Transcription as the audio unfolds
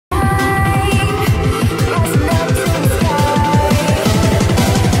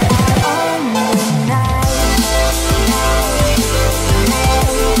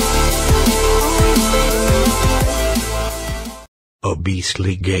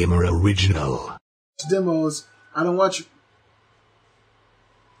Iambeastlygamer original. Demos. I don't watch.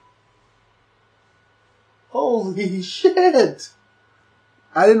 Holy shit!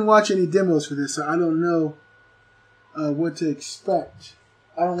 I didn't watch any demos for this, so I don't know what to expect.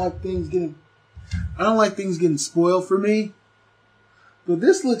 I don't like things getting spoiled for me. But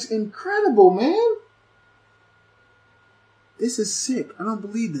this looks incredible, man. This is sick. I don't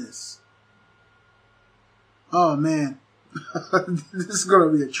believe this. Oh man, this is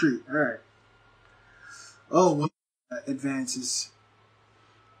gonna be a treat. All right. Oh, well, advances.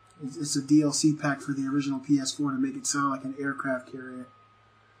 It's a DLC pack for the original PS4 to make it sound like an aircraft carrier.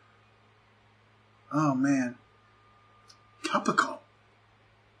 Oh man, Capico.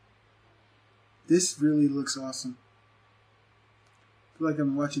 This really looks awesome. I feel like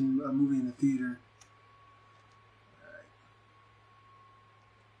I'm watching a movie in the theater.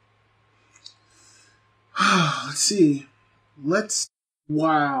 Alright. Let's see.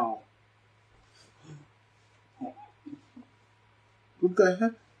 Wow. What the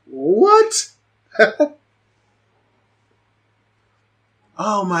heck? What?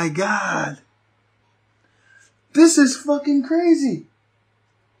 Oh my god. This is fucking crazy.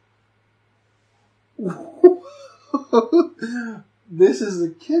 This is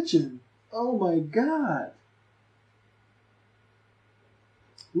the kitchen. Oh my god.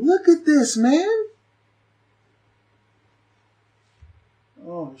 Look at this, man.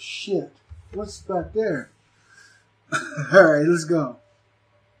 Oh shit. What's back there? Alright, let's go.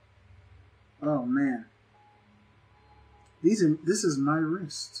 Oh man. This is my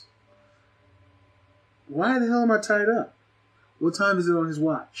wrist. Why the hell am I tied up? What time is it on his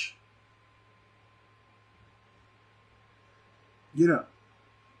watch? Get up.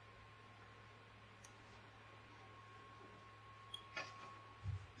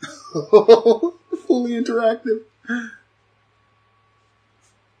 Fully interactive.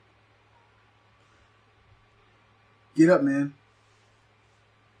 Get up, man.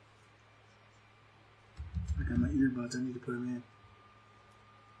 I got my earbuds. I need to put them in.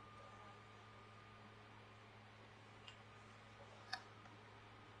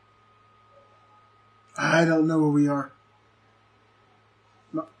 I don't know where we are.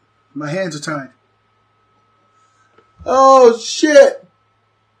 My hands are tied. Oh, shit.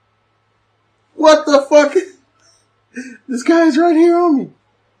 What the fuck? This guy's right here on me.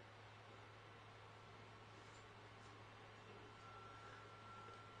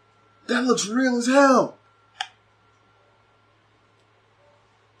 That looks real as hell.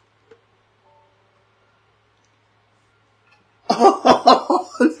 Oh,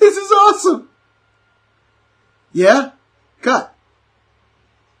 this is awesome. Yeah? Cut.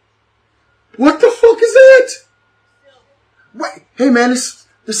 What the fuck is that? Wait, hey man, there's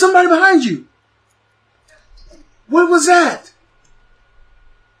somebody behind you. What was that?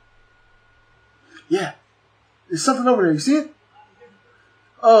 Yeah. There's something over there. You see it?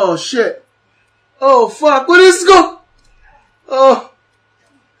 Oh shit. Oh fuck. What is going? Oh.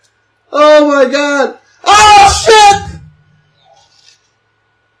 Oh my god. Oh shit.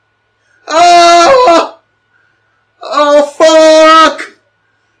 Oh. Oh fuck.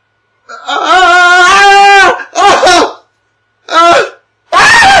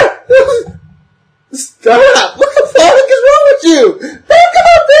 Stop. What the fuck is wrong with you? Hey, come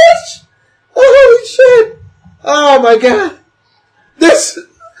on, bitch. Oh, holy shit. Oh my god. This.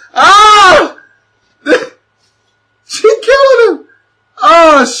 Ah! She killed him!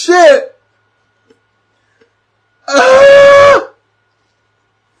 Oh shit! Ah!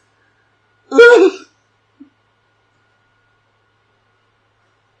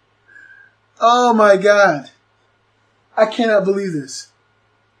 Oh my god. I cannot believe this.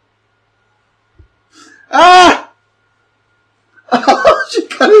 Ah! Oh, she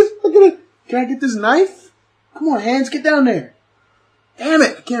cut his fucking. Can I get this knife? Come on, hands, get down there. Damn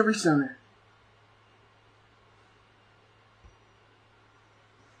it, I can't reach down there.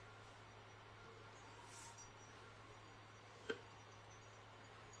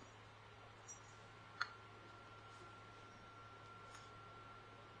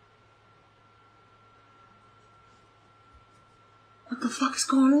 What the fuck is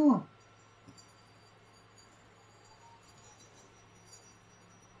going on?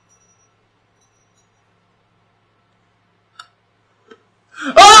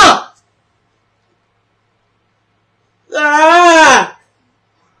 Ah! Ah!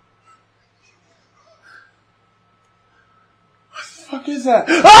 What the fuck is that?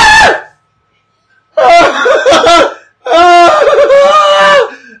 Ah! Ah! Ah!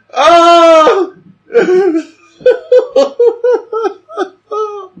 Ah!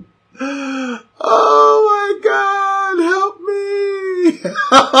 Oh my god, help me!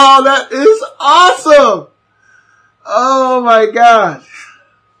 Oh, that is awesome. Oh my God.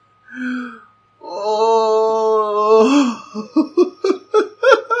 Oh.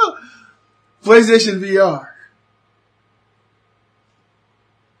 PlayStation VR.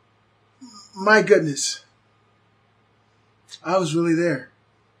 My goodness. I was really there.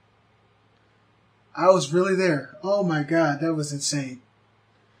 I was really there. Oh my God, that was insane.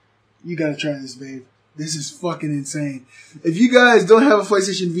 You gotta try this, babe. This is fucking insane. If you guys don't have a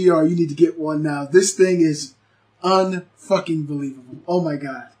PlayStation VR, you need to get one now. This thing is unfucking believable. Oh my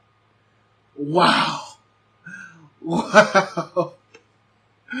God. Wow. Wow.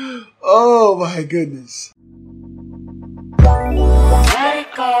 Oh my goodness. Let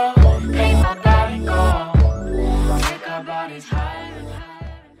it go, make my body go. Take our bodies higher and higher.